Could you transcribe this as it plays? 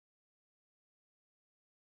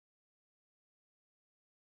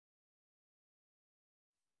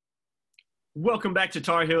Welcome back to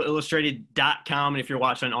TarHeelIllustrated.com. And if you're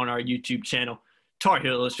watching on our YouTube channel, Tar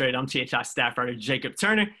Heel Illustrated, I'm THI staff writer Jacob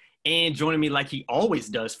Turner. And joining me like he always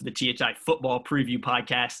does for the THI football preview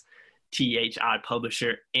podcast, THI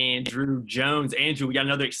publisher Andrew Jones. Andrew, we got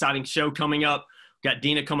another exciting show coming up. We've got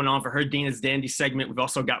Deana coming on for her Deana's Dandies segment. We've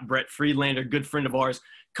also got Brett Friedlander, good friend of ours,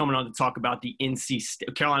 coming on to talk about the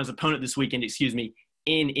Carolina's opponent this weekend,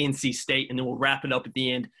 in NC State. And then we'll wrap it up at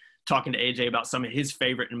the end, talking to AJ about some of his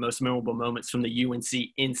favorite and most memorable moments from the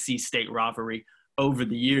UNC-NC State rivalry over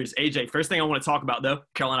the years. AJ, first thing I want to talk about, though,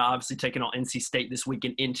 Carolina obviously taking on NC State this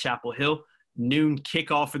weekend in Chapel Hill. Noon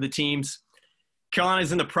kickoff for the teams.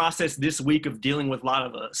 Carolina's in the process this week of dealing with a lot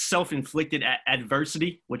of self-inflicted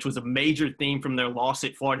adversity, which was a major theme from their loss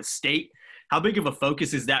at Florida State. How big of a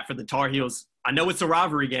focus is that for the Tar Heels? I know it's a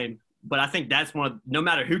rivalry game, but I think that's no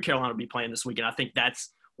matter who Carolina will be playing this weekend, I think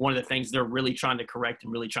that's one of the things they're really trying to correct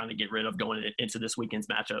and really trying to get rid of going into this weekend's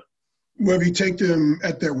matchup. Well, if you take them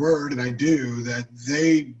at their word, and I do, that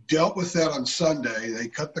they dealt with that on Sunday, they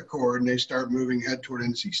cut the cord and they start moving head toward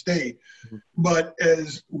NC State. Mm-hmm. But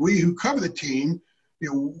as we who cover the team,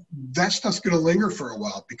 that stuff's going to linger for a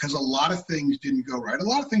while because a lot of things didn't go right. A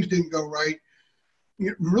lot of things didn't go right.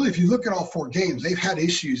 Really, if you look at all four games, they've had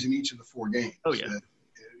issues in each of the four games. Oh, yeah.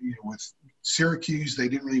 With Syracuse, they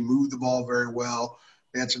didn't really move the ball very well.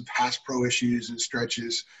 They had some pass pro issues and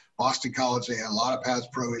stretches. Boston College, they had a lot of pass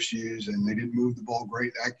pro issues, and they didn't move the ball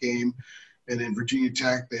great that game. And then Virginia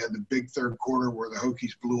Tech, they had the big third quarter where the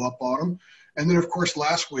Hokies blew up on them. And then, of course,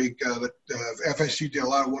 last week, FSU did a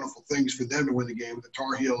lot of wonderful things for them to win the game. The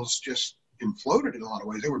Tar Heels just imploded in a lot of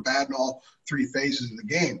ways. They were bad in all three phases of the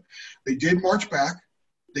game. They did march back.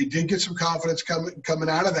 They did get some confidence coming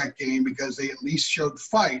out of that game because they at least showed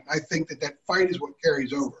fight. I think that fight is what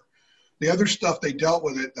carries over. The other stuff they dealt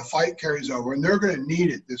with it, the fight carries over, and they're going to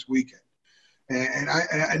need it this weekend.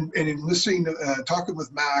 And in listening to talking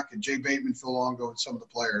with Mac and Jay Bateman, Phil Longo, and some of the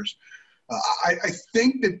players, I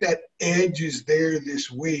think that edge is there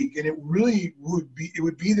this week, and it really would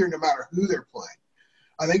be there no matter who they're playing.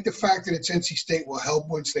 I think the fact that it's NC State will help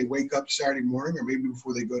once they wake up Saturday morning or maybe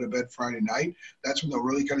before they go to bed Friday night. That's when they'll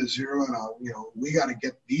really kind of zero in on, we got to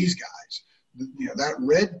get these guys. That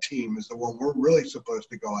red team is the one we're really supposed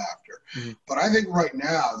to go after. Mm-hmm. But I think right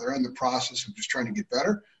now they're in the process of just trying to get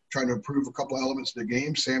better, trying to improve a couple elements of the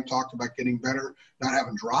game. Sam talked about getting better, not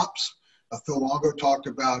having drops. Phil Longo talked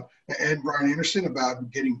about, and Brian Anderson, about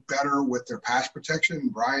getting better with their pass protection.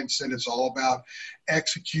 Brian said it's all about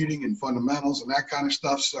executing and fundamentals and that kind of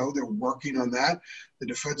stuff. So they're working on that. The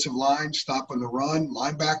defensive line, stopping the run,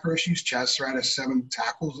 linebacker issues. Chaz Surratt has 7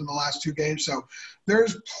 tackles in the last 2 games. So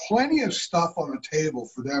there's plenty of stuff on the table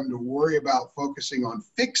for them to worry about focusing on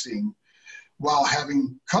fixing while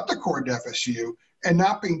having cut the cord to FSU and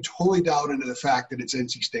not being totally dialed into the fact that it's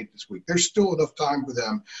NC State this week. There's still enough time for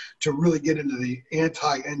them to really get into the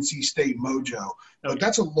anti-NC State mojo. But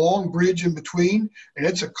that's a long bridge in between, and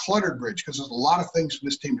it's a cluttered bridge because there's a lot of things for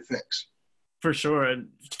this team to fix. For sure. And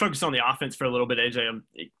focus on the offense for a little bit, AJ.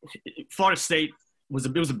 Florida State was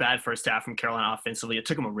a bad first half from Carolina offensively. It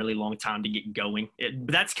took them a really long time to get going.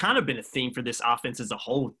 But that's kind of been a theme for this offense as a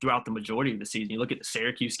whole throughout the majority of the season. You look at the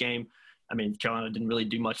Syracuse game. Carolina didn't really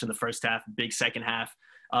do much in the first half, big second half.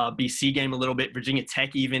 BC game a little bit, Virginia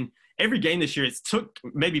Tech even. Every game this year, it's took,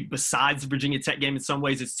 maybe besides the Virginia Tech game in some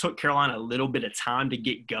ways, it's took Carolina a little bit of time to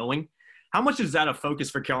get going. How much is that a focus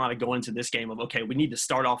for Carolina going into this game of, okay, we need to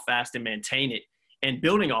start off fast and maintain it? And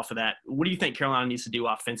building off of that, what do you think Carolina needs to do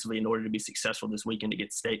offensively in order to be successful this weekend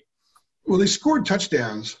against State? Well, they scored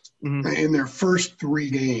touchdowns in their first 3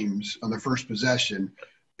 games on their first possession,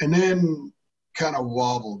 and then kind of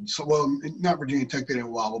wobbled. So, not Virginia Tech, they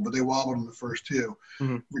didn't wobble, but they wobbled in the first 2.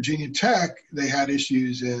 Mm-hmm. Virginia Tech, they had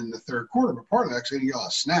issues in the third quarter, but part of that because they didn't get a lot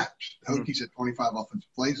of snaps. The Hokies had 25 offensive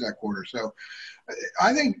plays that quarter. So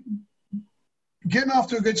I think getting off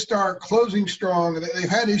to a good start, closing strong, they've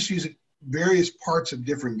had issues at various parts of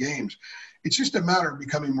different games. It's just a matter of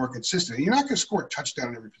becoming more consistent. You're not going to score a touchdown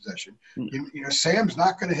in every possession. Mm-hmm. Sam's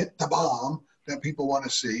not going to hit the bomb that people want to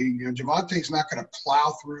see. Javante's not going to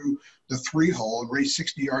plow through the 3-hole and race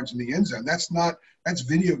 60 yards in the end zone. That's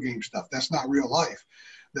video game stuff. That's not real life.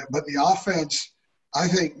 But the offense, I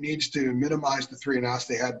think, needs to minimize the 3 and outs.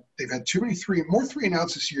 They've had more 3 and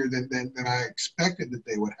outs this year than I expected that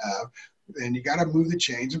they would have. And you got to move the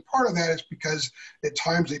chains. And part of that is because at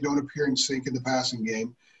times they don't appear in sync in the passing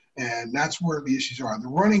game. And that's where the issues are. The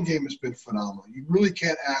running game has been phenomenal. You really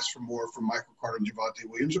can't ask for more from Michael Carter and Javonte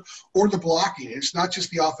Williams, or the blocking. It's not just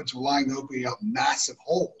the offensive line opening up massive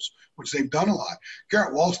holes, which they've done a lot.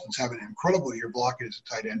 Garrett Walston's having an incredible year blocking as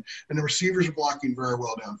a tight end, and the receivers are blocking very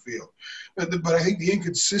well downfield. But I think the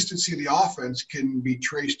inconsistency of the offense can be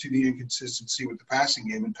traced to the inconsistency with the passing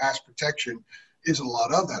game, and pass protection is a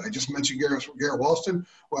lot of that. I just mentioned Garrett Walston.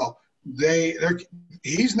 Well,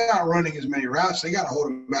 he's not running as many routes. They got to hold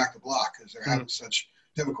him back to block because they're having such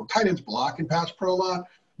difficult. Tight ends block and pass pro a lot,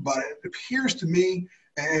 but it appears to me,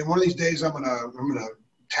 and one of these days I'm gonna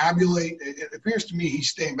tabulate. It appears to me he's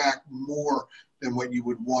staying back more than what you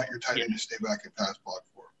would want your tight end to stay back and pass block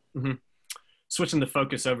for. Mm-hmm. Switching the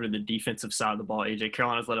focus over to the defensive side of the ball, AJ,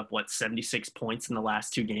 Carolina's let up 76 points in the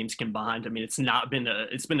last 2 games combined. I mean,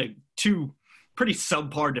 it's been two pretty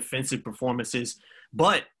subpar defensive performances,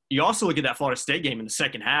 but you also look at that Florida State game in the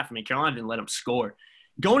second half. I mean, Carolina didn't let them score.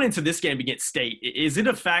 Going into this game against State, is it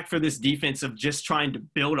a fact for this defense of just trying to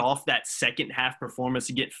build off that second half performance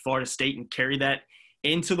to get Florida State and carry that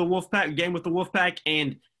into the Wolfpack game with the Wolfpack?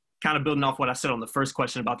 And kind of building off what I said on the first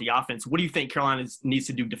question about the offense, what do you think Carolina needs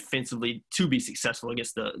to do defensively to be successful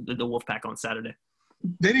against the Wolfpack on Saturday?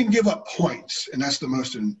 They didn't give up points, and that's the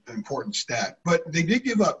most important stat. But they did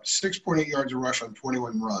give up 6.8 yards of rush on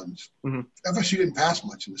 21 runs. Mm-hmm. FSU didn't pass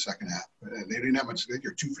much in the second half. They didn't have much. They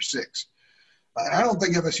were 2 for 6. And I don't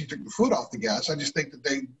think FSU took the foot off the gas. I just think that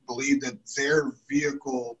they believed that their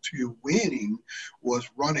vehicle to winning was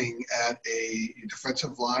running at a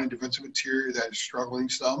defensive line, defensive interior that is struggling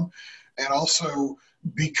some. And also,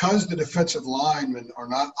 because the defensive linemen are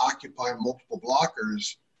not occupying multiple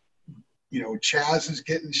blockers, Chaz is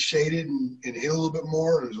getting shaded and hit a little bit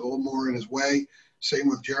more. There's a little more in his way. Same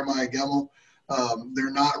with Jeremiah Gemmel.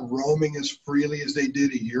 They're not roaming as freely as they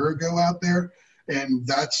did a year ago out there, and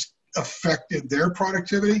that's affected their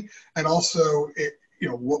productivity. And also,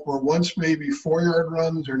 what were once maybe 4-yard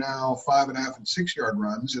runs are now 5.5 and 6-yard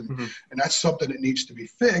runs, and that's something that needs to be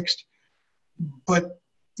fixed. But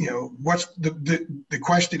what's the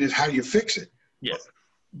question is, how do you fix it? Yeah,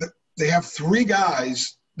 they have 3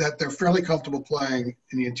 guys that they're fairly comfortable playing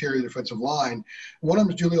in the interior defensive line. One of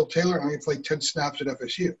them is Jaleel Taylor, and he played 10 snaps at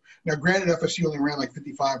FSU. Now, granted, FSU only ran like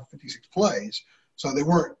 55 or 56 plays, so they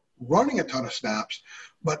weren't running a ton of snaps,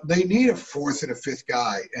 but they need a 4th and a 5th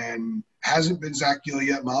guy, and hasn't been Zach Gill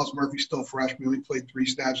yet. Miles Murphy's still fresh. We only played 3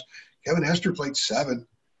 snaps. Kevin Hester played 7.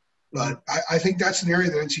 But I think that's an area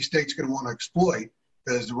that NC State's going to want to exploit,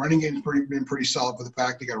 because the running game's been pretty solid for the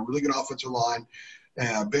fact they got a really good offensive line,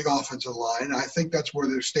 a big offensive line. And I think that's where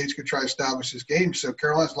the States could try to establish this game. So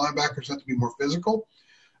Carolina's linebackers have to be more physical.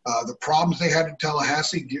 The problems they had in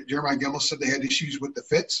Tallahassee, Jeremiah Gemmel said they had issues with the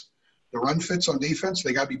fits, the run fits on defense.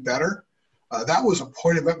 They got to be better. That was a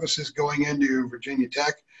point of emphasis going into Virginia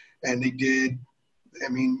Tech, and they did. I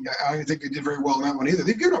mean, I don't think they did very well in that one either.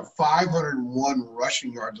 They've given up 501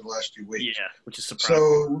 rushing yards in the last 2 weeks. Yeah, which is surprising.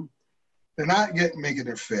 So they're not making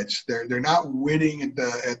their fits. They're not winning at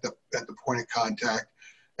the point of contact,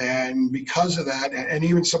 and because of that, and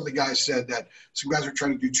even some of the guys said that some guys are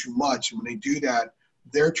trying to do too much, and when they do that,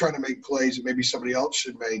 they're trying to make plays that maybe somebody else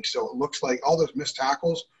should make. So it looks like all those missed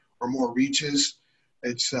tackles or more reaches.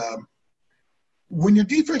 It's when your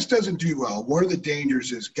defense doesn't do well, one of the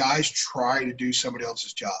dangers is guys try to do somebody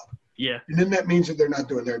else's job. Yeah. And then that means that they're not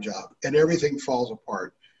doing their job, and everything falls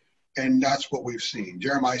apart. And that's what we've seen.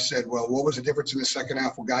 Jeremiah said, well, what was the difference in the second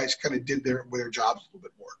half? Well, guys kind of did their jobs a little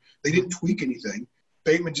bit more. They didn't tweak anything.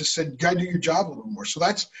 Bateman just said, got to do your job a little more. So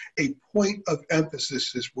that's a point of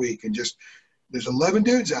emphasis this week. And just there's 11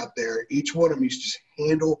 dudes out there. Each one of them needs to just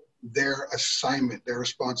handle their assignment, their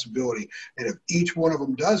responsibility. And if each one of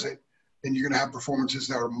them does it, then you're going to have performances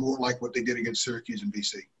that are more like what they did against Syracuse and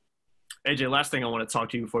BC. AJ, last thing I want to talk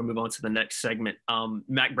to you before we move on to the next segment.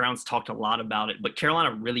 Mac Brown's talked a lot about it, but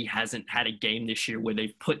Carolina really hasn't had a game this year where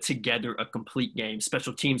they've put together a complete game.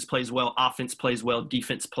 Special teams plays well, offense plays well,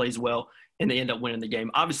 defense plays well, and they end up winning the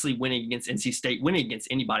game. Obviously, winning against NC State, winning against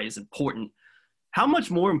anybody is important. How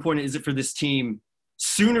much more important is it for this team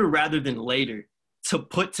sooner rather than later to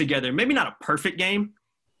put together, maybe not a perfect game,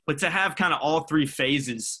 but to have kind of all 3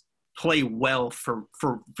 phases play well for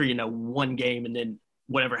one game, and then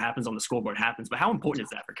whatever happens on the scoreboard happens? But how important is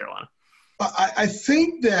that for Carolina? I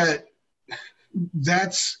think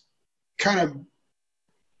that's kind of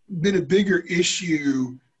been a bigger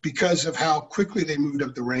issue because of how quickly they moved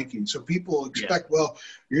up the rankings. So people expect, well,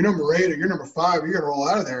 you're number 8 or you're number 5, you're going to roll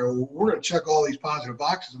out of there. We're going to check all these positive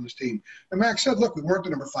boxes on this team. And Max said, look, we weren't the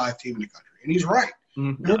number 5 team in the country. And he's right.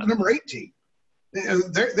 Mm-hmm. We weren't the number 8 team.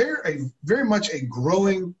 They're very much a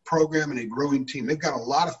growing program and a growing team. They've got a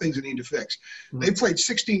lot of things they need to fix. Mm-hmm. They've played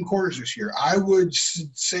 16 quarters this year. I would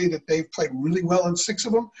say that they've played really well in 6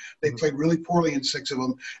 of them. They've played really poorly in 6 of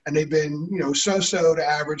them, and they've been, so-so to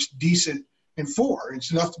average, decent in 4.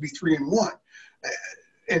 It's enough to be 3-1.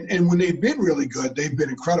 And when they've been really good, they've been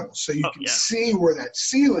incredible. So you can see where that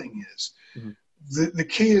ceiling is. Mm-hmm. The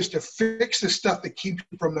key is to fix the stuff that keeps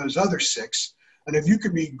you from those other 6. And if you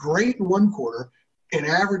can be great in 1 quarter and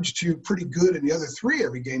average to pretty good in the other 3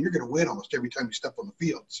 every game, you're going to win almost every time you step on the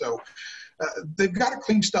field. So they've got to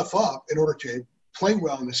clean stuff up in order to play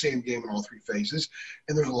well in the same game in all 3 phases.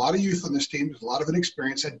 And there's a lot of youth on this team. There's a lot of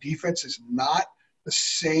inexperience. That defense is not the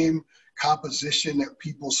same composition that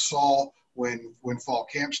people saw when fall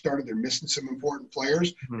camp started. They're missing some important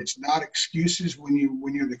players. Mm-hmm. It's not excuses when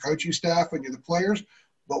you're the coaching staff, when you're the players.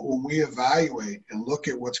 But when we evaluate and look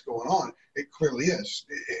at what's going on, it clearly is.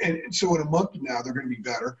 And so in a month from now, they're going to be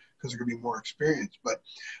better because they're going to be more experienced. But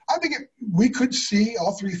I think we could see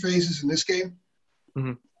all 3 phases in this game.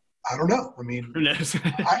 Mm-hmm. I don't know. I mean, who knows?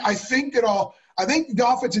 I think the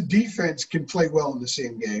offensive defense can play well in the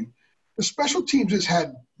same game. The special teams has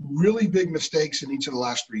had really big mistakes in each of the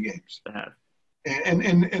last 3 games.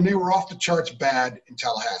 And they were off the charts bad in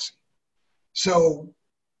Tallahassee. So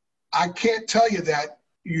I can't tell you that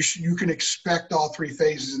you can expect all 3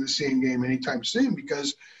 phases in the same game anytime soon,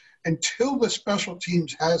 because until the special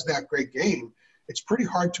teams has that great game, it's pretty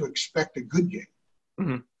hard to expect a good game.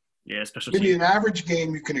 Mm-hmm. Yeah, special maybe teams. An average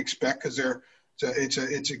game you can expect because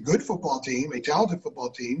it's a good football team, a talented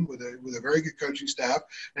football team with a very good coaching staff,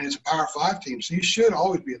 and it's a Power 5 team. So you should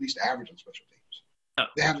always be at least average on special teams. Oh.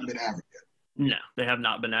 They haven't been average yet. No, they have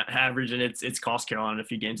not been average, and it's cost Carolina a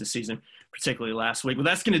few games this season, particularly last week. Well,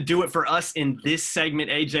 that's going to do it for us in this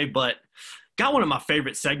segment, AJ, but got one of my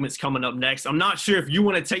favorite segments coming up next. I'm not sure if you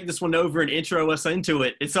want to take this one over and intro us into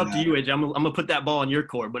it. It's up to you, AJ. I'm going to put that ball in your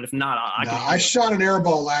court, but if not, I can. I shot an air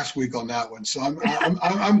ball last week on that one, so I'm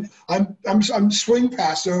swing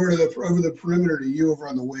pass over the perimeter to you over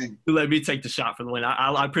on the wing. Let me take the shot for the win.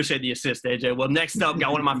 I appreciate the assist, AJ. Well, next up,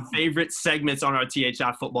 got one of my favorite segments on our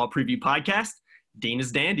THI football preview podcast,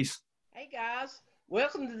 Deana's Dandies. Hey guys.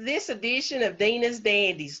 Welcome to this edition of Deana's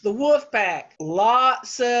Dandies, the Wolfpack.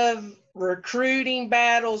 Lots of recruiting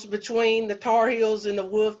battles between the Tar Heels and the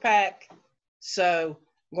Wolfpack. So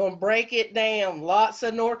I'm going to break it down. Lots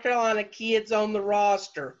of North Carolina kids on the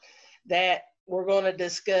roster that we're going to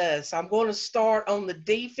discuss. I'm going to start on the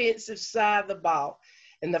defensive side of the ball.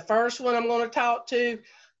 And the first one I'm going to talk to,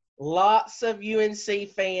 lots of UNC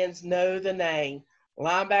fans know the name.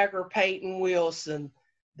 Linebacker Peyton Wilson,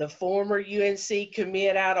 the former UNC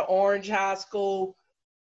commit out of Orange High School.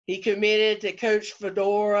 He committed to Coach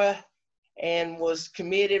Fedora and was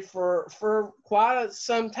committed for quite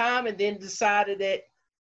some time, and then decided that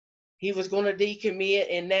he was going to decommit,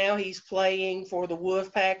 and now he's playing for the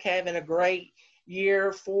Wolfpack, having a great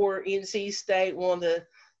year for NC State, one of the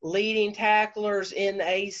leading tacklers in the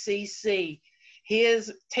ACC.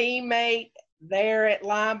 His teammate there at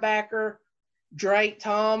linebacker, Drake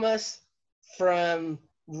Thomas from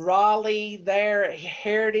Raleigh there at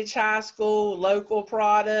Heritage High School, local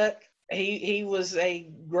product. He was a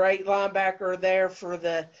great linebacker there for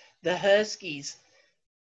the Huskies.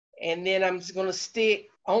 And then I'm just going to stick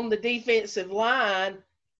on the defensive line,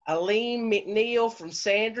 Aleem McNeil from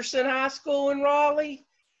Sanderson High School in Raleigh.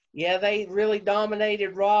 Yeah, they really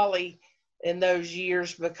dominated Raleigh in those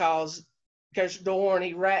years because Coach Dorn,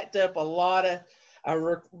 he racked up a lot of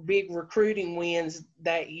big recruiting wins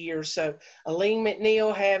that year. So Aleem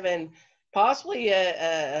McNeil having possibly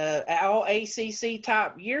a all ACC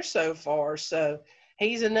top year so far. So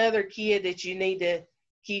he's another kid that you need to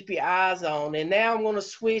keep your eyes on. And now I'm going to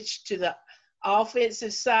switch to the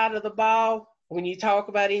offensive side of the ball. When you talk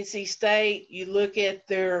about NC State, you look at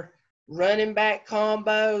their running back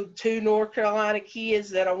combo, 2 North Carolina kids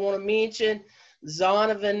that I want to mention,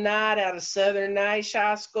 Zonovan Knight out of Southern Nash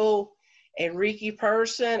High School and Ricky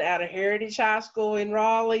Person out of Heritage High School in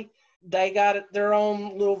Raleigh. They got their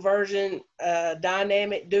own little version,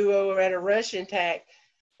 dynamic duo at a rushing attack.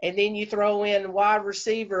 And then you throw in wide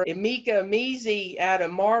receiver Emeka Amizi out of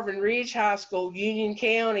Marvin Ridge High School, Union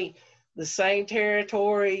County, the same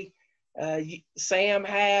territory. Sam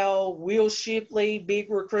Howell, Will Shipley, big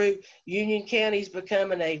recruit. Union County's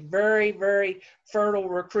becoming a very, very fertile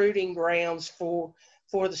recruiting grounds for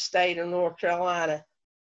the state of North Carolina.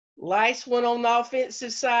 Last one on the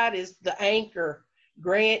offensive side is the anchor,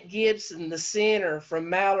 Grant Gibson, the center from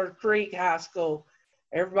Mallard Creek High School.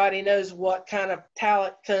 Everybody knows what kind of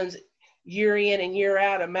talent comes year in and year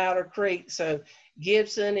out of Mallard Creek. So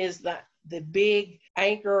Gibson is the the big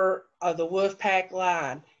anchor of the Wolfpack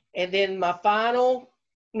line. And then my final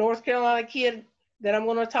North Carolina kid that I'm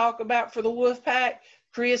going to talk about for the Wolfpack,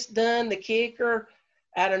 Chris Dunn, the kicker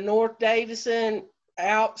out of North Davison,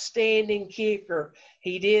 outstanding kicker.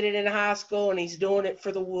 He did it in high school, and he's doing it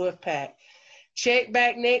for the Wolfpack. Check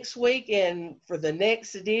back next week and for the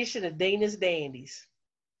next edition of Deana's Dandies.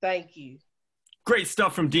 Thank you. Great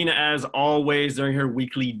stuff from Deana, as always, during her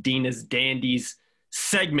weekly Deana's Dandies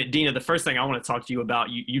segment. Deana, the first thing I want to talk to you about,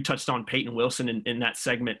 you touched on Peyton Wilson in that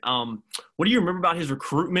segment. What do you remember about his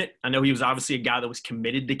recruitment? I know he was obviously a guy that was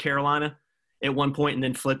committed to Carolina at one point and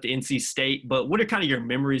then flipped to NC State. But what are kind of your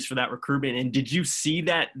memories for that recruitment? And did you see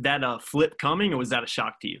that flip coming, or was that a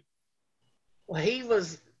shock to you? Well, he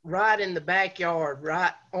was right in the backyard,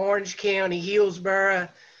 right? Orange County, Hillsborough,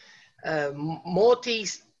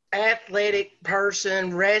 multi-athletic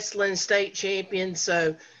person, wrestling state champion.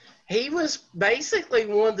 So he was basically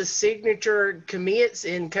one of the signature commits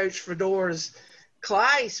in Coach Fedora's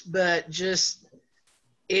class, but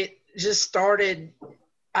it just started –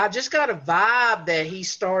 I just got a vibe that he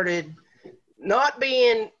started not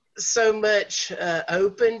being so much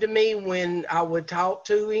open to me when I would talk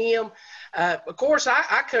to him. Of course,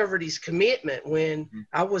 I covered his commitment when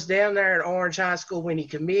I was down there at Orange High School when he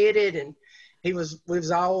committed, and we was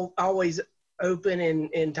always open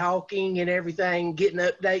and talking and everything, getting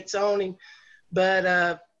updates on him.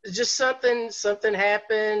 But just something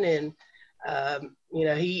happened, and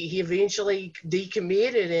he eventually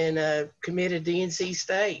decommitted and committed to NC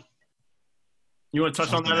State. You want to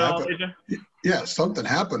touch on that at all, AJ? Yeah, something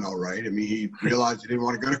happened, all right. I mean, he realized he didn't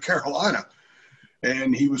want to go to Carolina,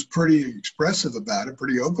 and he was pretty expressive about it,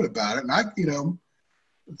 pretty open about it. And I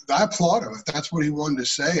applaud him if that's what he wanted to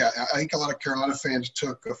say. I think a lot of Carolina fans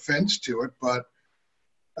took offense to it, but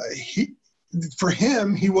for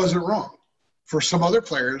him, he wasn't wrong. For some other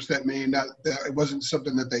players, that it wasn't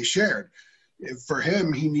something that they shared. For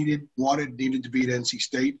him, he needed to beat NC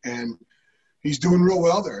State, and he's doing real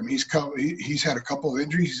well there. I mean, he's had a couple of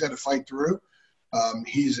injuries he's had to fight through.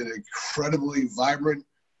 He's an incredibly vibrant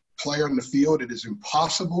player on the field. It is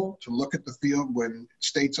impossible to look at the field when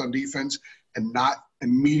State's on defense and not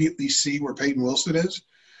immediately see where Peyton Wilson is.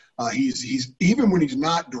 He's even when he's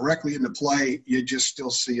not directly in the play, you just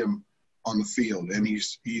still see him on the field, and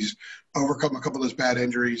he's overcome a couple of those bad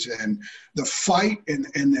injuries, and the fight and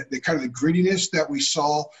the kind of the grittiness that we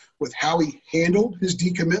saw with how he handled his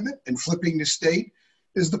decommitment and flipping to State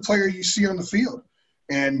is the player you see on the field.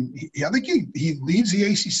 And I think he leads the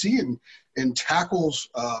ACC in tackles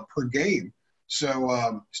per game.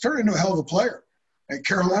 So he's turning into a hell of a player. And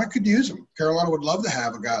Carolina could use him. Carolina would love to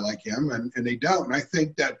have a guy like him, and they don't. And I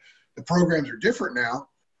think that the programs are different now.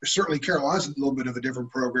 Certainly Carolina's a little bit of a different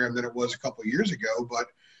program than it was a couple of years ago, but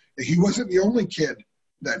he wasn't the only kid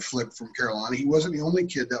that flipped from Carolina. He wasn't the only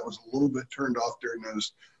kid that was a little bit turned off during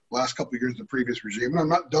those last couple of years of the previous regime. And I'm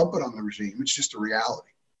not dumping on the regime. It's just a reality.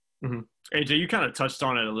 Mm-hmm. AJ, you kind of touched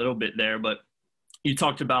on it a little bit there, but you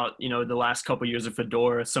talked about, the last couple of years of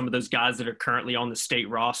Fedora, some of those guys that are currently on the State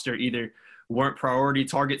roster either weren't priority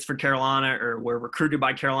targets for Carolina or were recruited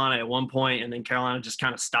by Carolina at one point, and then Carolina just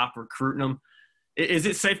kind of stopped recruiting them. Is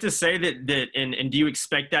it safe to say that and do you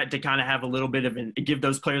expect that to kind of have a little bit of give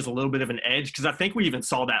those players a little bit of an edge? Because I think we even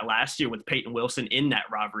saw that last year with Peyton Wilson in that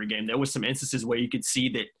rivalry game. There was some instances where you could see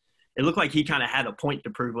that it looked like he kind of had a point to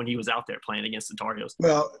prove when he was out there playing against the Tar Heels.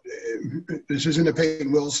 Well, this isn't a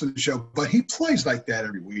Peyton Wilson show, but he plays like that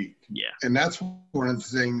every week. Yeah. And that's one of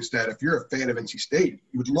the things that if you're a fan of NC State,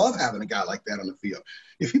 you would love having a guy like that on the field.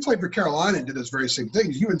 If he played for Carolina and did those very same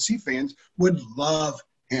things, UNC fans would love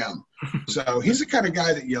him. So he's the kind of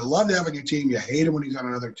guy that you love to have on your team. You hate him when he's on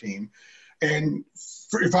another team. And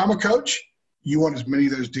if I'm a coach, you want as many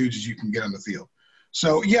of those dudes as you can get on the field.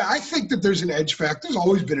 So, yeah, I think that there's an edge factor. There's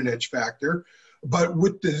always been an edge factor. But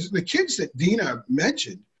with the kids that Deana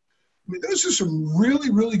mentioned, I mean, those are some really,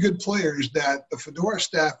 really good players that the Fedora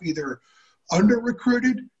staff either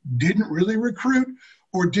under-recruited, didn't really recruit,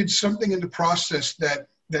 or did something in the process that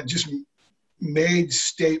just made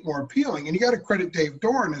State more appealing. And you got to credit Dave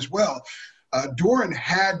Doran as well. Doran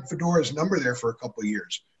had Fedora's number there for a couple of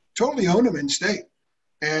years. Totally owned him in State.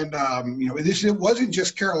 And, it wasn't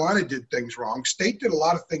just Carolina did things wrong. State did a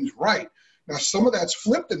lot of things right. Now, some of that's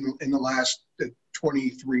flipped in the last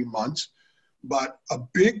 23 months. But a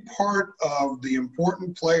big part of the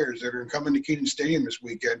important players that are coming to Kenan Stadium this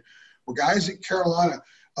weekend were guys at Carolina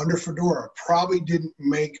under Fedora probably didn't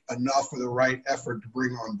make enough of the right effort to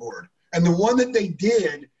bring on board. And the one that they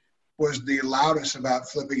did was the loudest about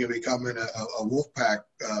flipping and becoming a Wolfpack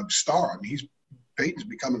star. I mean, Peyton's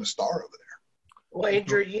becoming a star over there. Well,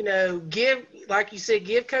 Andrew, like you said,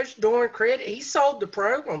 give Coach Dorn credit. He sold the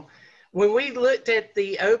program. When we looked at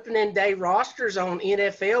the opening day rosters on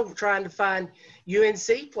NFL trying to find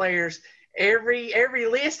UNC players, every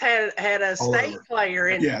list had a state player,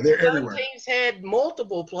 and they're some everywhere. teams had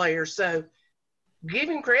multiple players. So give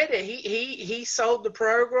him credit. He sold the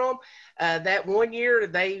program. That one year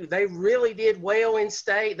they really did well in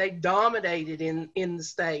state. They dominated in the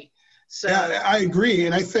state. So yeah, I agree.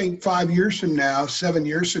 And I think 5 years from now, 7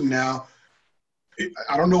 years from now,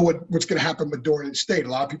 I don't know what's going to happen with Dorn State. A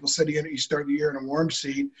lot of people said he started the year in a warm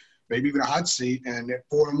seat, maybe even a hot seat, and at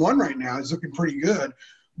 4-1 right now, he's looking pretty good.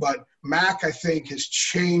 But Mac, I think, has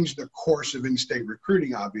changed the course of in-state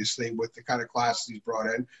recruiting, obviously, with the kind of classes he's brought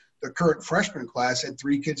in. The current freshman class had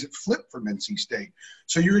 3 kids that flipped from NC State.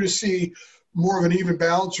 So you're going to see more of an even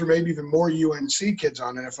balance, or maybe even more UNC kids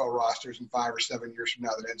on NFL rosters in 5 or 7 years from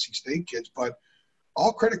now than NC State kids. But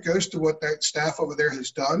all credit goes to what that staff over there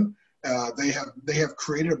has done. They have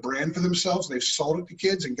created a brand for themselves. They've sold it to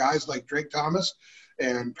kids, and guys like Drake Thomas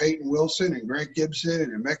and Peyton Wilson and Grant Gibson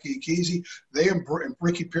and Emeka Ekezie, and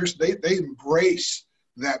Ricky Pierce, they embrace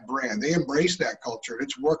that brand. They embrace that culture, and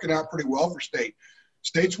it's working out pretty well for State.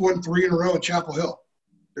 State's won 3 in a row at Chapel Hill.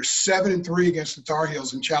 They're 7-3 against the Tar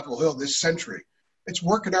Heels in Chapel Hill this century. It's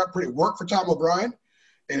working out pretty. Worked for Tom O'Brien,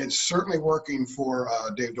 and it's certainly working for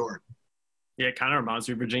Dave Doran. Yeah, it kind of reminds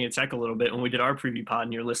me of Virginia Tech a little bit when we did our preview pod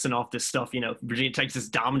and you're listing off this stuff. Virginia Tech has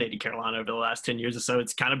dominated Carolina over the last 10 years or so.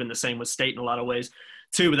 It's kind of been the same with State in a lot of ways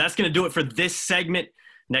too. But that's going to do it for this segment.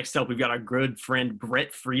 Next up, we've got our good friend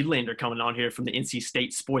Brett Friedlander coming on here from the NC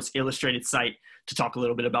State Sports Illustrated site to talk a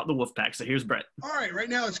little bit about the Wolfpack. So here's Brett. All right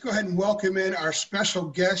now let's go ahead and welcome in our special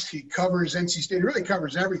guest. He covers NC State. He really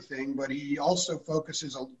covers everything, but he also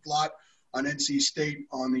focuses a lot on NC State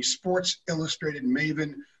on the Sports Illustrated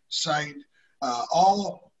Maven site.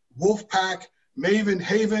 All Wolfpack, Maven,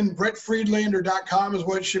 Haven, BrettFriedlander.com is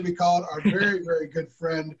what it should be called. Our very, very good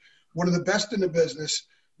friend, one of the best in the business,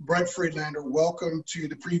 Brett Friedlander. Welcome to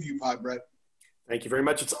the preview pod, Brett. Thank you very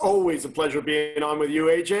much. It's always a pleasure being on with you,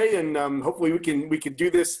 AJ, and hopefully we can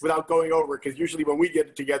do this without going over, because usually when we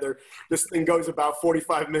get together, this thing goes about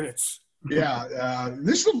 45 minutes. Yeah,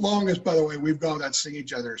 this is the longest, by the way, we've gone without seeing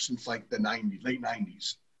each other since like the late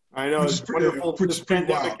 90s. I know. It's wonderful.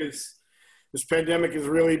 This pandemic has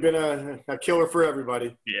really been a killer for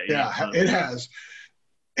everybody. Yeah, it has.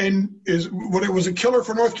 And what it was a killer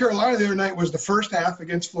for North Carolina the other night was the first half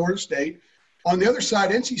against Florida State. On the other side,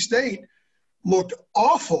 NC State looked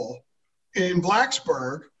awful in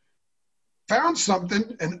Blacksburg, found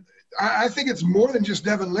something, and I think it's more than just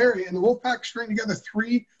Devin Leary. And the Wolfpack stringing together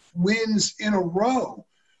 3 wins in a row.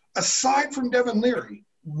 Aside from Devin Leary,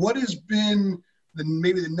 what has been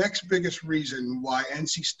maybe the next biggest reason why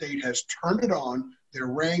NC State has turned it on? They're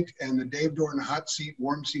ranked, and the Dave Doran hot seat,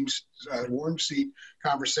 warm seat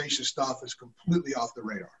conversation stuff is completely off the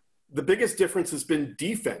radar. The biggest difference has been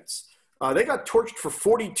defense. They got torched for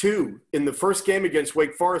 42 in the first game against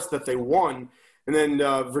Wake Forest that they won, and then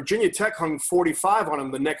Virginia Tech hung 45 on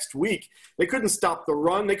them the next week. They couldn't stop the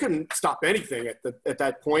run. They couldn't stop anything at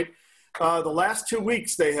that point. The last 2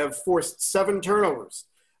 weeks, they have forced 7 turnovers.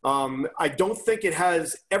 I don't think it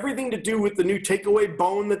has everything to do with the new takeaway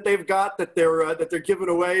bone that they've got that they're giving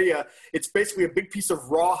away. It's basically a big piece of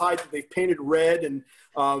rawhide that they've painted red, and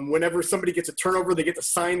whenever somebody gets a turnover, they get to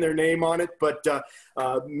sign their name on it. But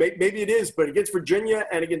maybe it is. But against Virginia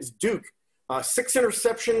and against Duke, 6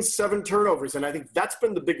 interceptions, 7 turnovers, and I think that's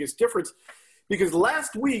been the biggest difference, because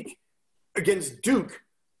last week against Duke,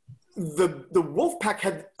 the Wolfpack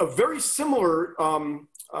had a very similar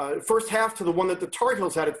first half to the one that the Tar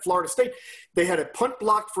Heels had at Florida State. They had a punt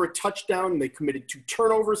blocked for a touchdown, and they committed 2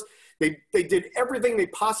 turnovers. They did everything they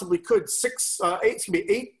possibly could.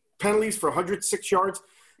 8 penalties for 106 yards.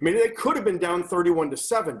 I mean, they could have been down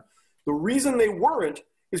 31-7. The reason they weren't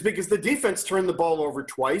is because the defense turned the ball over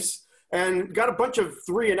twice and got a bunch of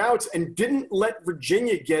 3 and outs and didn't let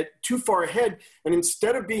Virginia get too far ahead. And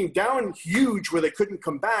instead of being down huge where they couldn't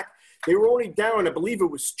come back, they were only down, I believe it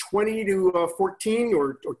was 20-14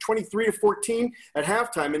 or 23-14 at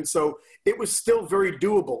halftime. And so it was still very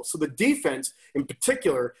doable. So the defense in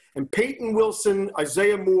particular, and Peyton Wilson,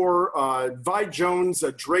 Isaiah Moore, Vi Jones,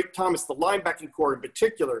 Drake Thomas, the linebacking core in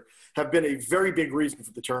particular, have been a very big reason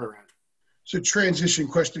for the turnaround. So transition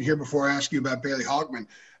question here before I ask you about Bailey Hogman.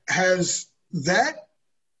 Has that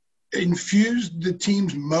infused the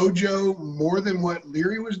team's mojo more than what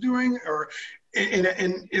Leary was doing? And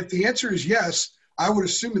if the answer is yes, I would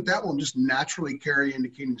assume that will just naturally carry into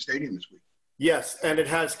Kingdom Stadium this week. Yes, and it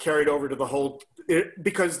has carried over to the whole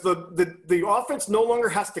because the offense no longer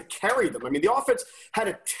has to carry them. I mean, the offense had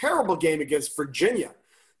a terrible game against Virginia.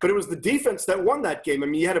 but it was the defense that won that game. I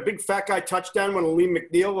mean, you had a big fat guy touchdown when Aleem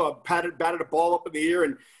McNeil batted a ball up in the air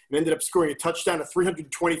and ended up scoring a touchdown, a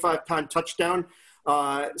 325-pound touchdown.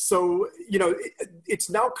 So, you know, it's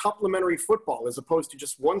now complementary football as opposed to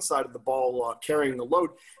just one side of the ball carrying the load.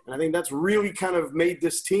 And I think that's really kind of made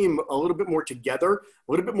this team a little bit more together,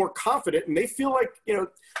 a little bit more confident. And they feel like, you know,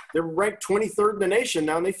 they're ranked 23rd in the nation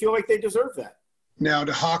now, and they feel like they deserve that. Now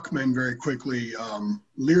to Hockman very quickly.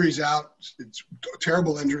 Leary's out. It's a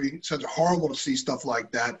terrible injury. It's such horrible to see stuff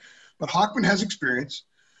like that. But Hockman has experience.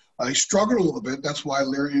 He struggled a little bit. That's why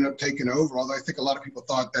Leary ended up taking over, although I think a lot of people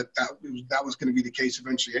thought that was going to be the case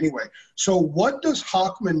eventually anyway. So what does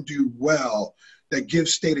Hockman do well that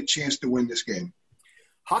gives State a chance to win this game?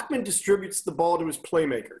 Hockman distributes the ball to his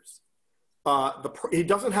playmakers. He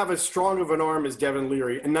doesn't have as strong of an arm as Devin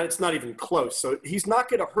Leary, and it's not even close. So he's not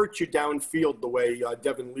going to hurt you downfield the way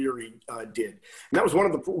Devin Leary did. And that was one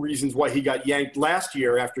of the reasons why he got yanked last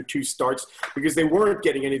year after 2 starts, because they weren't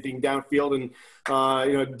getting anything downfield, and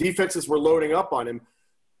you know, defenses were loading up on him.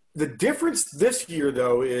 The difference this year,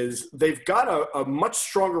 though, is they've got a much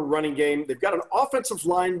stronger running game. They've got an offensive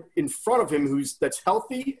line in front of him that's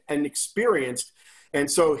healthy and experienced, and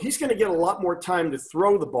so he's going to get a lot more time to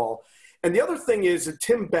throw the ball. And the other thing is that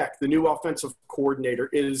Tim Beck, the new offensive coordinator,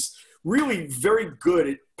 is really very good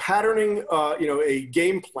at patterning, you know, a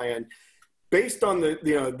game plan based on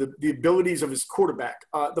the abilities of his quarterback.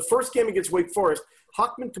 The first game against Wake Forest,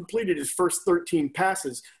 Hockman completed his first 13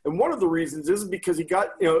 passes, and one of the reasons is because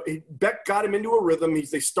Beck got him into a rhythm.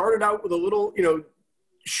 They started out with a little, you know,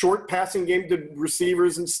 short passing game to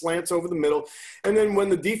receivers and slants over the middle. And then when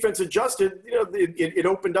the defense adjusted, you know, it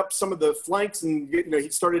opened up some of the flanks, and, you know, he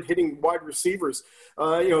started hitting wide receivers,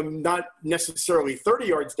 you know, not necessarily 30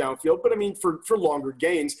 yards downfield, but I mean, for longer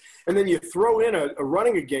gains. And then you throw in a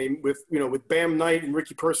running a game with Bam Knight and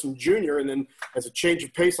Ricky Person Jr. And then as a change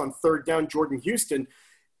of pace on third down, Jordan Houston.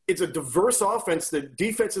 It's a diverse offense that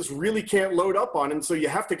defenses really can't load up on. And so you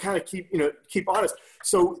have to kind of keep honest.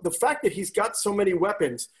 So the fact that he's got so many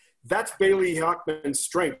weapons, that's Bailey Hockman's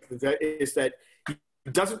strength, is that he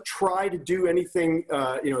doesn't try to do anything,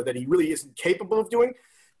 you know, that he really isn't capable of doing.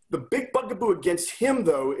 The big bugaboo against him,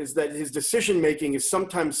 though, is that his decision-making is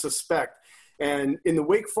sometimes suspect. And in the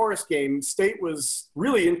Wake Forest game, State was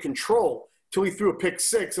really in control till he threw a pick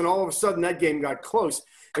 6, and all of a sudden that game got close.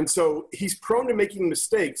 And so he's prone to making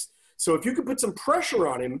mistakes. So if you could put some pressure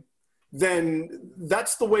on him, then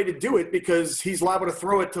that's the way to do it, because he's liable to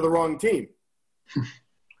throw it to the wrong team.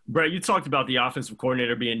 Brett, you talked about the offensive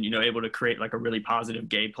coordinator being, you know, able to create like a really positive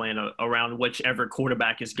game plan around whichever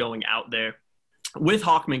quarterback is going out there. With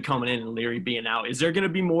Hockman coming in and Leary being out, is there going to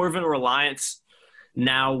be more of a reliance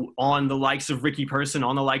now on the likes of Ricky Person,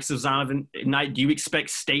 on the likes of Zonovan Knight? Do you expect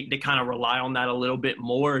State to kind of rely on that a little bit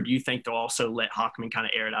more, or do you think they'll also let Hockman kind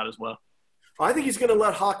of air it out as well? I think he's going to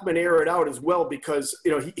let Hockman air it out as well, because,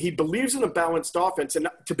 you know, he believes in a balanced offense. And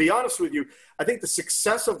to be honest with you, I think the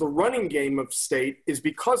success of the running game of State is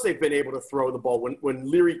because they've been able to throw the ball. When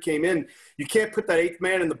Leary came in, you can't put that 8th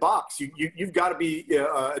man in the box. You've got to be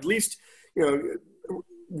at least, you know,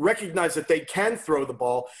 recognize that they can throw the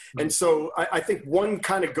ball. And so I think one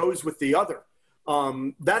kind of goes with the other.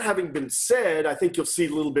 That having been said, I think you'll see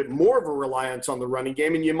a little bit more of a reliance on the running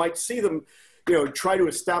game, and you might see them, you know, try to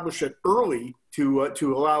establish it early to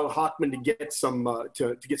allow Hockman to get some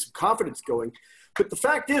confidence going. But the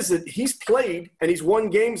fact is that he's played and he's won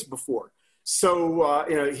games before, so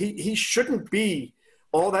you know, he shouldn't be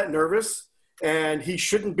all that nervous. And he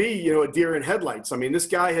shouldn't be, you know, a deer in headlights. I mean, this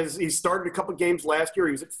guy he started a couple games last year.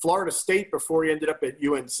 He was at Florida State before he ended up at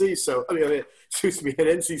UNC. So, at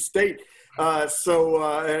NC State.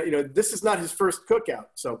 You know, this is not his first cookout.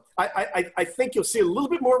 So I think you'll see a little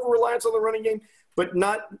bit more of a reliance on the running game, but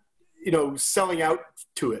not, you know, selling out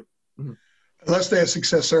to it. Unless they have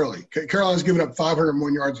success early. Carolina's given up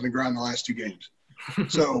 501 yards on the ground in the last 2 games.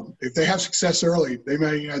 So if they have success early, they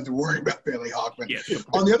may have to worry about Bailey Hockman. Yeah.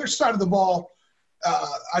 On the other side of the ball,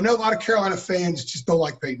 I know a lot of Carolina fans just don't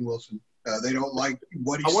like Peyton Wilson. They don't like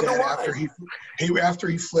what he said after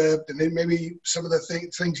he flipped, and then maybe some of the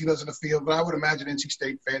things he does in the field. But I would imagine NC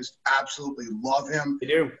State fans absolutely love him. They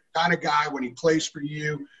do. Kind of guy, when he plays for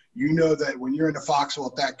you, you know that when you're in the foxhole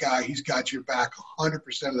with that guy, he's got your back 100%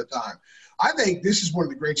 of the time. I think this is one of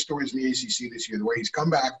the great stories in the ACC this year, the way he's come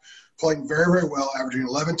back, playing very, very well, averaging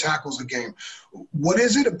 11 tackles a game. What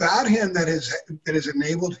is it about him that has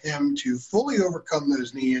enabled him to fully overcome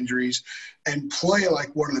those knee injuries and play like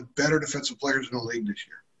one of the better defensive players in the league this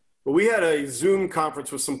year? Well, we had a Zoom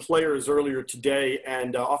conference with some players earlier today,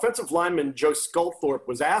 and offensive lineman Joe Sculthorpe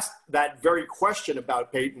was asked that very question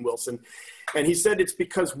about Peyton Wilson, and he said it's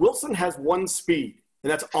because Wilson has one speed.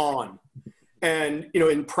 and that's on. And,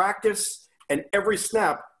 in practice and every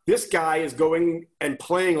snap, this guy is going and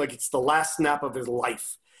playing like it's the last snap of his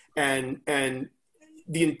life. And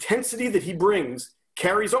the intensity that he brings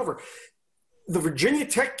carries over. The Virginia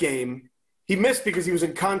Tech game, he missed because he was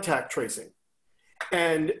in contact tracing.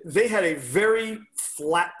 And they had a very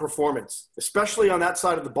flat performance, especially on that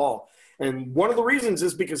side of the ball. And one of the reasons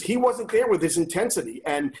is because he wasn't there with his intensity,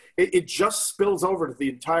 and it just spills over to the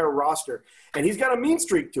entire roster. And he's got a mean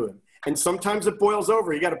streak to him. And sometimes it boils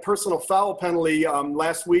over. He got a personal foul penalty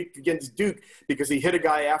last week against Duke because he hit a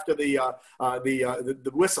guy after the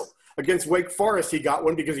whistle. Against Wake Forest, he got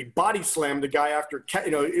one because he body slammed the guy after,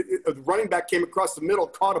 the running back came across the middle,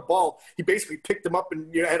 caught a ball. He basically picked him up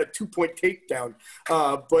and had a 2-point takedown.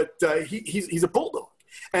 But he's a bulldog.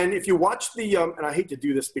 And if you watch and I hate to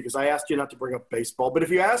do this because I asked you not to bring up baseball, but if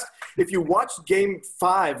you watch game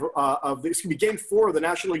 4 of the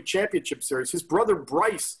National League Championship Series, his brother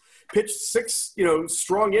Bryce pitched 6,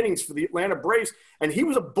 strong innings for the Atlanta Braves, and he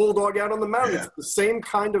was a bulldog out on the mound. Yeah. It's the same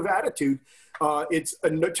kind of attitude. It's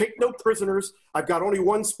take no prisoners. I've got only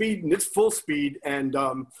one speed, and it's full speed. And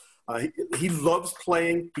he loves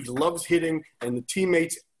playing. He loves hitting, and the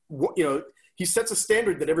teammates. He sets a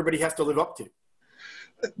standard that everybody has to live up to.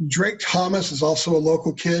 Drake Thomas is also a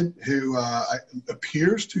local kid who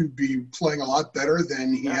appears to be playing a lot better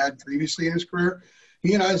than he had previously in his career.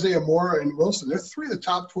 He and Isaiah Moore and Wilson, they're 3 of the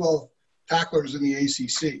top 12 tacklers in the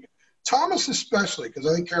ACC. Thomas especially, because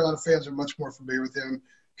I think Carolina fans are much more familiar with him.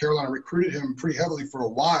 Carolina recruited him pretty heavily for a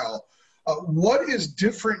while. What is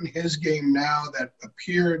different in his game now that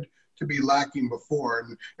appeared to be lacking before?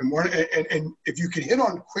 And if you can hit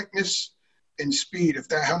on quickness and speed,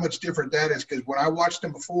 how much different that is, because when I watched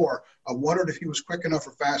him before, I wondered if he was quick enough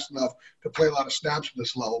or fast enough to play a lot of snaps at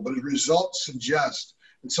this level. But his results suggest,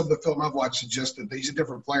 and some of the film I've watched suggest that he's a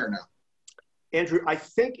different player now. Andrew, I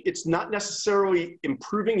think it's not necessarily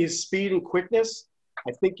improving his speed and quickness.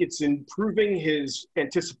 I think it's improving his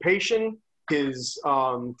anticipation, his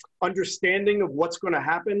understanding of what's going to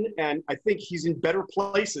happen. And I think he's in better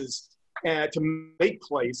places to make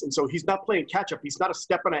plays. And so he's not playing catch up. He's not a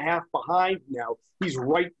step and a half behind now. He's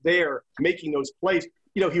right there making those plays.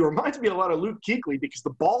 He reminds me a lot of Luke Kuechly because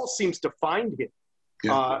the ball seems to find him.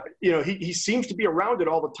 Yeah. He seems to be around it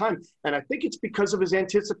all the time. And I think it's because of his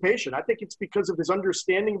anticipation. I think it's because of his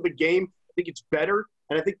understanding of the game. I think it's better.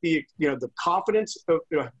 And I think the confidence of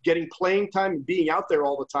getting playing time and being out there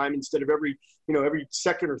all the time instead of every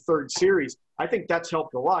second or third series, I think that's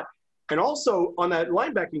helped a lot. And also on that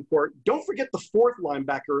linebacking court, don't forget the 4th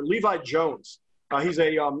linebacker, Levi Jones. He's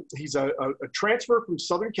a transfer from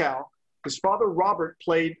Southern Cal. His father, Robert,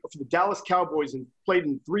 played for the Dallas Cowboys and played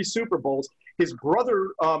in 3 Super Bowls. His brother,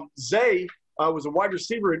 Zay, was a wide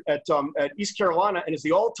receiver at East Carolina and is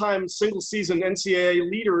the all-time single-season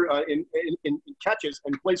NCAA leader in catches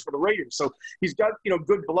and plays for the Raiders. So he's got,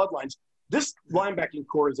 good bloodlines. This linebacking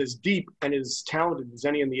core is as deep and as talented as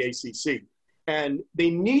any in the ACC. And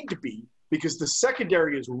they need to be because the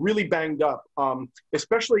secondary is really banged up,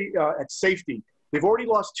 especially at safety. They've already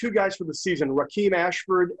lost 2 guys for the season, Rakeem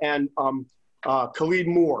Ashford and Khalid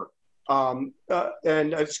Martin.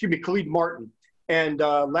 And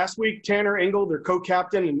last week, Tanner Engel, their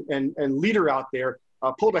co-captain and leader out there,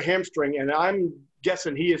 pulled a hamstring, and I'm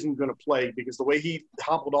guessing he isn't going to play because the way he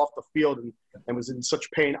hobbled off the field and was in such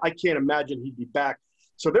pain, I can't imagine he'd be back.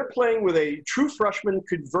 So they're playing with a true freshman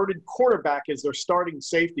converted cornerback as their starting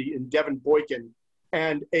safety in Devin Boykin,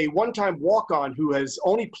 and a one-time walk-on who has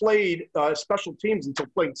only played special teams until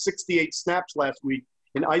playing 68 snaps last week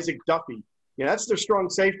in Isaac Duffy. That's their strong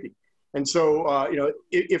safety. And so,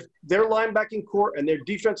 if their linebacking core and their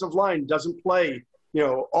defensive line doesn't play,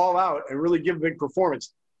 all out and really give a big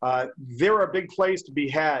performance, there are big plays to be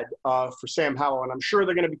had for Sam Howell. And I'm sure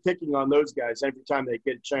they're going to be picking on those guys every time they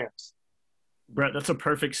get a chance. Brett, that's a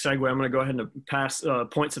perfect segue. I'm going to go ahead and pass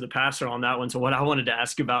point to the passer on that one. So what I wanted to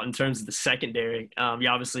ask about in terms of the secondary,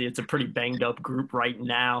 obviously it's a pretty banged up group right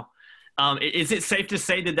now. Is it safe to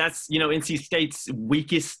say that that's, NC State's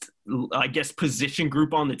weakest, position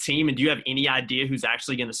group on the team? And do you have any idea who's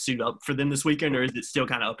actually going to suit up for them this weekend, or is it still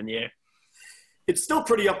kind of up in the air? It's still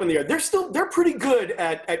pretty up in the air. They're pretty good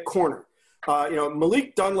at corner.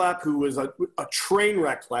 Malik Dunlap, who was a train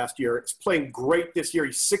wreck last year, is playing great this year.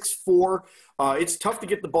 He's 6'4". It's tough to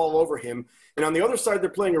get the ball over him. And on the other side, they're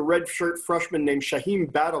playing a redshirt freshman named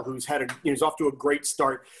Shaheem Battle, who's he's off to a great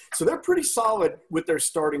start. So they're pretty solid with their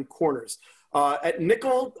starting corners. At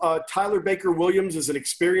nickel, Tyler Baker-Williams is an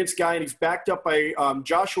experienced guy, and he's backed up by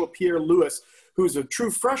Joshua Pierre-Louis, who's a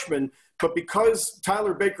true freshman, But because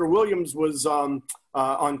Tyler Baker-Williams was on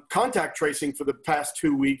contact tracing for the past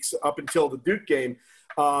 2 weeks up until the Duke game,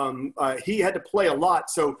 he had to play a lot.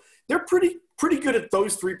 So they're pretty good at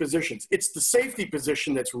those three positions. It's the safety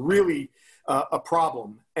position that's really a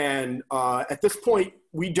problem. And at this point,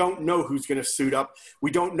 we don't know who's going to suit up.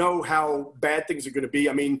 We don't know how bad things are going to be.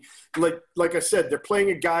 I mean, like I said, they're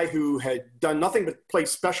playing a guy who had done nothing but play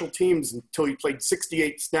special teams until he played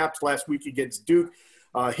 68 snaps last week against Duke.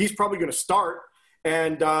 He's probably going to start.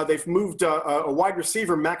 And they've moved a wide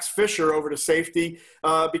receiver, Max Fisher, over to safety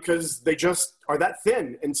because they just are that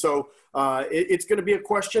thin. And so it's going to be a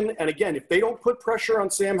question. And again, if they don't put pressure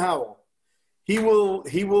on Sam Howell, he will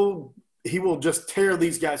just tear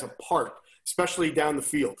these guys apart, especially down the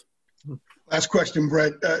field. Last question,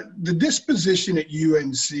 Brett. The disposition at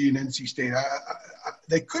UNC and NC State,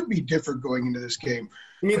 they could be different going into this game.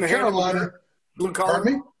 You mean the Carolina blue collar?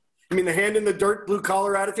 Pardon me? You mean the hand in the dirt, blue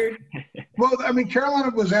collar attitude? Well, I mean, Carolina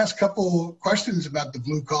was asked a couple questions about the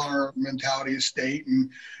blue collar mentality of State,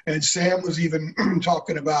 and Sam was even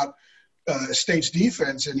talking about State's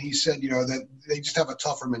defense, and he said, that they just have a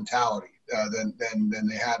tougher mentality than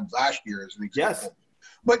they had last year, as an example. Yes.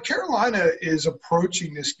 But Carolina is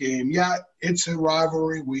approaching this game. Yeah, it's a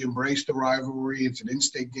rivalry. We embrace the rivalry. It's an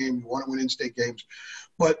in-state game. We want to win in-state games.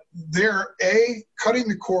 But they're, cutting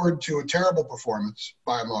the cord to a terrible performance,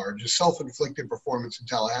 by and large, a self-inflicted performance in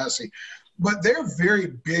Tallahassee. But they're very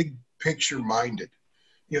big picture minded.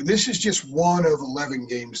 This is just one of 11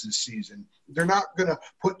 games this season. They're not going to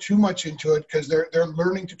put too much into it because they're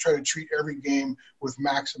learning to try to treat every game with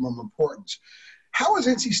maximum importance. How is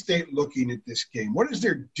NC State looking at this game? What is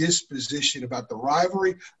their disposition about the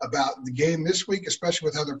rivalry, about the game this week, especially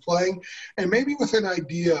with how they're playing, and maybe with an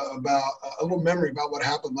idea about a little memory about what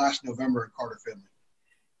happened last November at Carter Finley?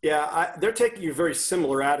 Yeah, they're taking a very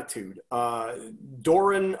similar attitude.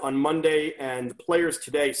 Doran on Monday and the players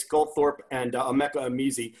today, Sculthorpe and Emeka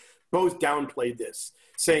Amizi, both downplayed this,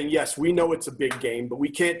 saying, yes, we know it's a big game, but we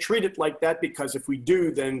can't treat it like that because if we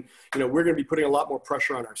do, then we're going to be putting a lot more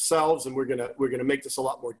pressure on ourselves and we're going to make this a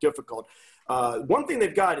lot more difficult. One thing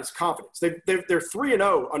they've got is confidence. They're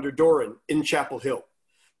 3-0 under Doran in Chapel Hill.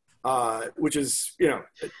 Which is,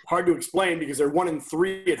 hard to explain because they're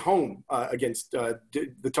 1-3 at home against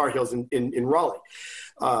the Tar Heels in Raleigh.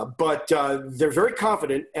 But they're very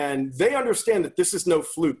confident, and they understand that this is no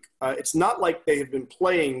fluke. It's not like they have been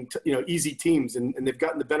playing, easy teams, and they've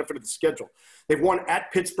gotten the benefit of the schedule. They've won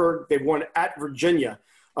at Pittsburgh. They've won at Virginia.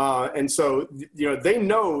 And so, they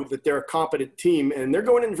know that they're a competent team and they're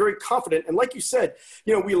going in very confident. And like you said,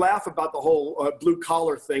 we laugh about the whole blue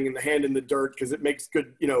collar thing and the hand in the dirt because it makes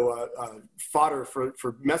good, fodder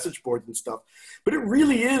for message boards and stuff. But it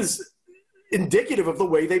really is indicative of the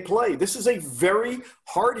way they play. This is a very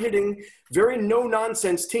hard-hitting, very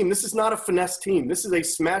no-nonsense team. This is not a finesse team. This is a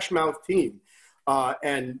smash-mouth team.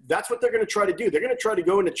 And that's what they're going to try to do. They're going to try to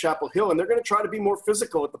go into Chapel Hill, and they're going to try to be more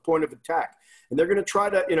physical at the point of attack. And they're going to try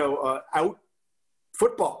to,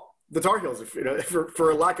 out-football the Tar Heels,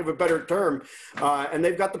 for a lack of a better term. And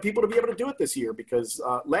they've got the people to be able to do it this year because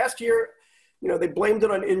last year, they blamed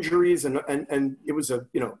it on injuries, and it was a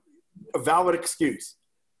valid excuse.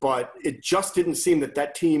 But it just didn't seem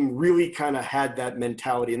that team really kind of had that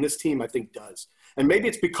mentality. And this team, I think, does. And maybe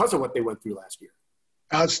it's because of what they went through last year.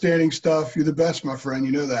 Outstanding stuff. You're the best, my friend.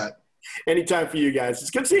 You know that. Anytime for you guys. It's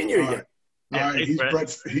good seeing you again. All right.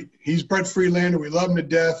 He's Brett Friedlander. We love him to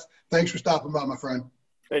death. Thanks for stopping by, my friend.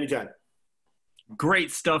 Anytime.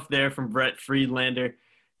 Great stuff there from Brett Friedlander.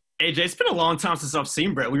 AJ, it's been a long time since I've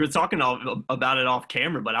seen Brett. We were talking about it off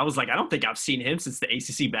camera, but I was like, I don't think I've seen him since the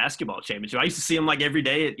ACC basketball championship. I used to see him like every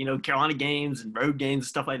day at, Carolina games and road games and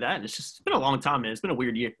stuff like that. And it's been a long time, man. It's been a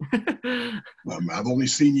weird year. I've only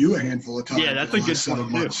seen you a handful of times. Yeah, that's a good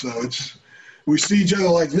 7 months. So we see each other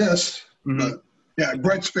like this. Mm-hmm. But yeah,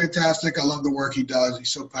 Brett's fantastic. I love the work he does.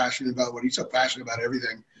 He's so passionate about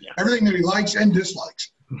everything. Yeah. Everything that he likes and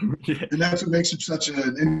dislikes. Yeah. And that's what makes him such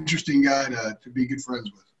an interesting guy to be good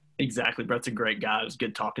friends with. Exactly. Brett's a great guy. It was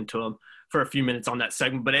good talking to him for a few minutes on that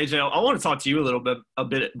segment. But AJ, I want to talk to you a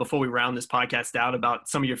bit before we round this podcast out about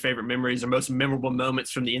some of your favorite memories or most memorable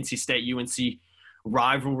moments from the NC State UNC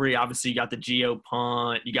rivalry. Obviously, you got the Geo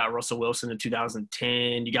punt, you got Russell Wilson in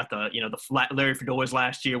 2010, you got the flat Larry Fedoras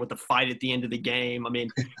last year with the fight at the end of the game. I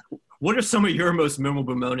mean, what are some of your most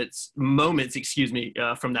memorable moments,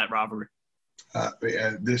 from that rivalry?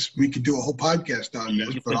 We could do a whole podcast on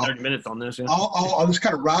this, but 30 minutes on this. Yeah. I'll just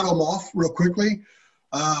kind of rattle them off real quickly.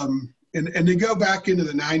 And they go back into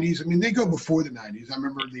the 90s. I mean, they go before the 90s. I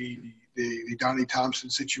remember the Donnie Thompson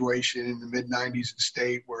situation in the mid-90s at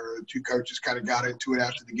State where the two coaches kind of got into it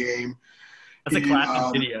after the game. That's a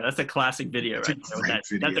classic video. That's a classic video right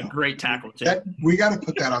there. That's a great tackle, too. We got to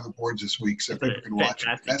put that on the boards this week so people can watch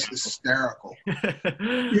it. That's hysterical.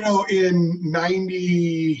 In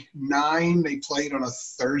 99, they played on a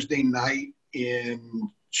Thursday night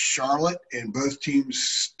in Charlotte, and both teams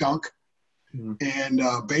stunk. Mm-hmm.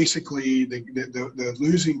 And basically, the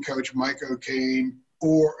losing coach, Mike O'Kane,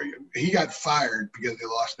 he got fired because they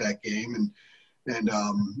lost that game, and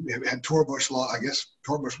had Torbush law. I guess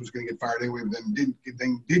Torbush was going to get fired anyway, but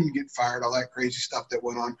then didn't get fired. All that crazy stuff that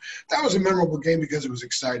went on. That was a memorable game because it was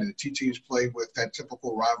exciting. The two teams played with that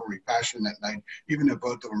typical rivalry passion that night, even though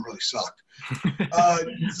both of them really sucked.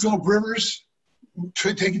 Philip Rivers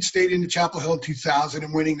taking State into Chapel Hill in 2000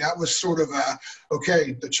 and winning. That was sort of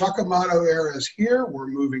okay, the Chuck Amato era is here. We're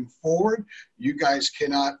moving forward. You guys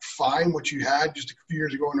cannot find what you had just a few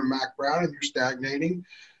years ago under Mac Brown, and you're stagnating.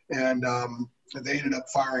 And they ended up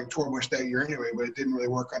firing Torbush that year anyway, but it didn't really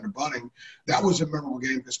work under Bunning. That was a memorable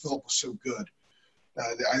game because Philip was so good.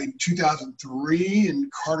 I think 2003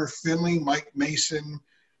 and Carter Finley, Mike Mason,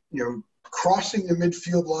 crossing the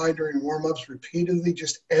midfield line during warm-ups repeatedly,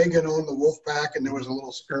 just egging on the Wolfpack, and there was a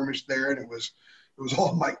little skirmish there, and it was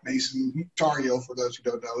all Mike Mason, Tar Heel, for those who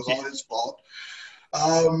don't know. It was all his fault.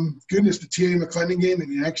 Goodness, the T.A. McClendon game in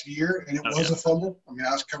the next year, and it was a fumble. I mean,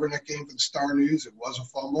 I was covering that game for the Star News. It was a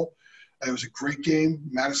fumble. It was a great game.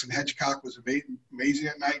 Madison Hedgecock was amazing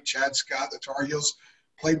that night. Chad Scott, the Tar Heels,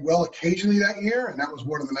 played well occasionally that year, and that was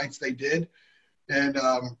one of the nights they did. And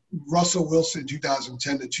Russell Wilson,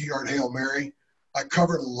 2010, the 2-yard Hail Mary. I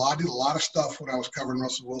covered did a lot of stuff when I was covering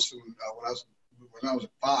Russell Wilson when I was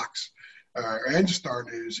at Fox and Star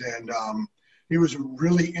News, and he was a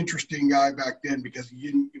really interesting guy back then because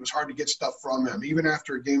it was hard to get stuff from him. Even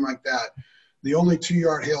after a game like that, the only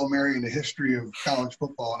 2-yard Hail Mary in the history of college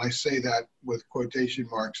football, and I say that with quotation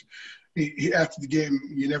marks, he after the game,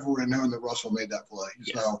 you never would have known that Russell made that play.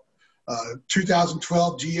 Yes. So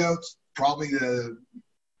 2012, Gio, probably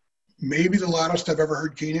maybe the loudest I've ever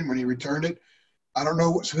heard Keenan when he returned it. I don't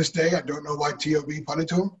know, to this day, I don't know why T.O.B. punted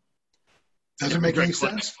to him. Doesn't make any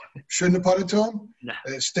sense. Shouldn't have punted to him. No.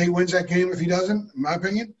 State wins that game if he doesn't, in my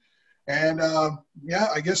opinion. And,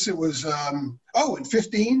 I guess it was in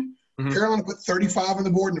 15, Carolina put 35 on the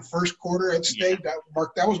board in the first quarter at State. Yeah.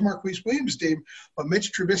 That was Marquise Williams' team. But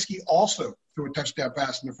Mitch Trubisky also threw a touchdown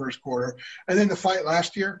pass in the first quarter. And then the fight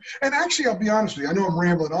last year. And actually, I'll be honest with you, I know I'm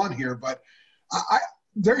rambling on here, but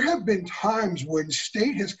there have been times when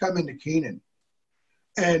State has come into Keenan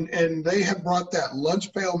and they have brought that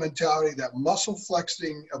lunch pail mentality, that muscle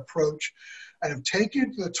flexing approach, and have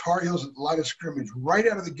taken the Tar Heels at the line of scrimmage right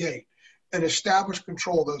out of the gate and established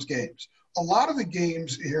control of those games. A lot of the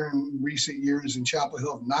games here in recent years in Chapel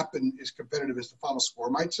Hill have not been as competitive as the final score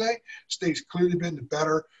might say. State's clearly been the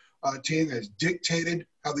better team that has dictated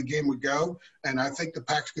how the game would go, and I think the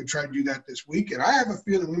Pack's going to try to do that this week. And I have a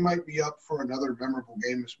feeling we might be up for another memorable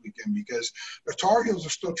game this weekend because the Tar Heels are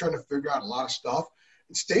still trying to figure out a lot of stuff.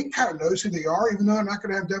 And State kind of knows who they are, even though they're not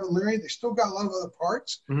going to have Devin Leary. They still got a lot of other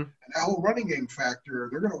parts. Mm-hmm. And that whole running game factor,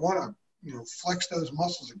 they're going to want to flex those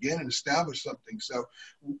muscles again and establish something. So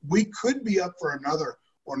we could be up for another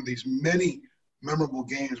one of these many memorable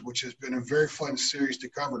games, which has been a very fun series to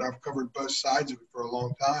cover. I've covered both sides of it for a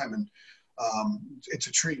long time, and it's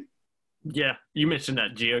a treat. Yeah, you mentioned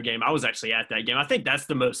that Geo game. I was actually at that game. I think that's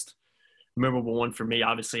the most memorable one for me.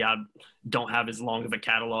 Obviously, I don't have as long of a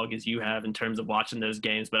catalog as you have in terms of watching those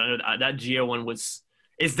games, but I know that Geo one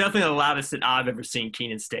it's definitely the loudest that I've ever seen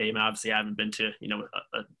Kenan Stadium. Obviously, I haven't been to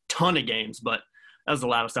a ton of games, but that was the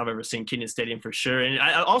loudest I've ever seen Kenan Stadium for sure. And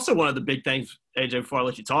also one of the big things, AJ, before I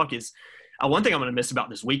let you talk, is one thing I'm going to miss about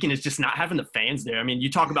this weekend is just not having the fans there. I mean,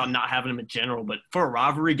 you talk about not having them in general, but for a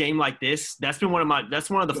rivalry game like this, that's one of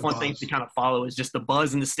the fun things to kind of follow is just the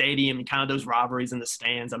buzz in the stadium and kind of those rivalries in the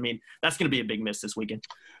stands. I mean, that's going to be a big miss this weekend.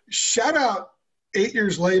 Shout out 8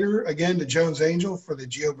 years later, again, to Jones Angel for the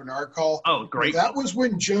Gio Bernard call. Oh, great. That was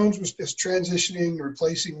when Jones was just transitioning,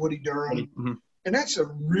 replacing Woody Durham. Mm-hmm. And that's a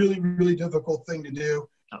really, really difficult thing to do.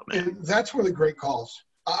 Oh, man. And that's where the great calls.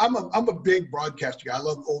 I'm a big broadcaster guy. I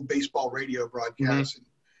love old baseball radio broadcasts.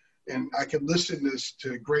 Mm-hmm. And I can listen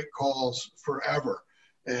to great calls forever.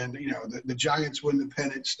 And, the Giants win the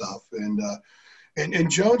pennant stuff.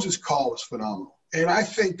 And Jones's call was phenomenal. And I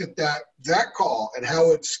think that call and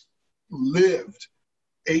how it's lived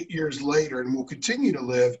 8 years later and will continue to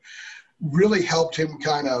live really helped him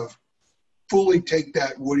kind of fully take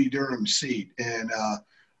that Woody Durham seat. And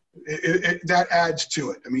that adds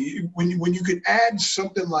to it. I mean, when you could add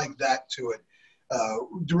something like that to it,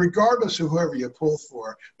 regardless of whoever you pull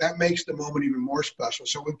for, that makes the moment even more special.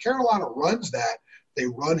 So when Carolina runs that, they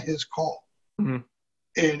run his call. Mm-hmm.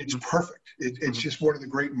 and it's perfect. It's just one of the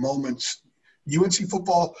great moments. UNC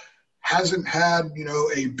football hasn't had,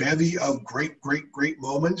 a bevy of great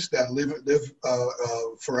moments that live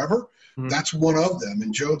forever. Mm-hmm. That's one of them,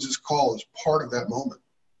 and Jones's call is part of that moment.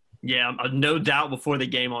 Yeah, no doubt before the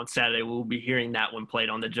game on Saturday, we'll be hearing that one played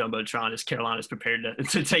on the Jumbotron as Carolina's prepared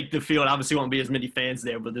to take the field. Obviously, won't be as many fans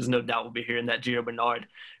there, but there's no doubt we'll be hearing that Gio Bernard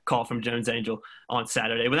call from Jones Angell on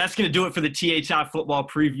Saturday. Well, that's going to do it for the THI Football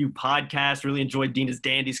Preview Podcast. Really enjoyed Deana's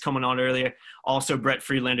Dandies coming on earlier. Also, Brett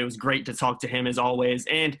Friedlander. It was great to talk to him as always.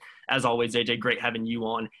 And as always, AJ, great having you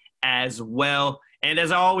on as well. And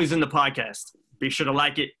as always in the podcast, be sure to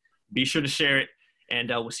like it, be sure to share it, and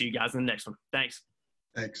we'll see you guys in the next one. Thanks.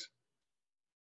 Thanks.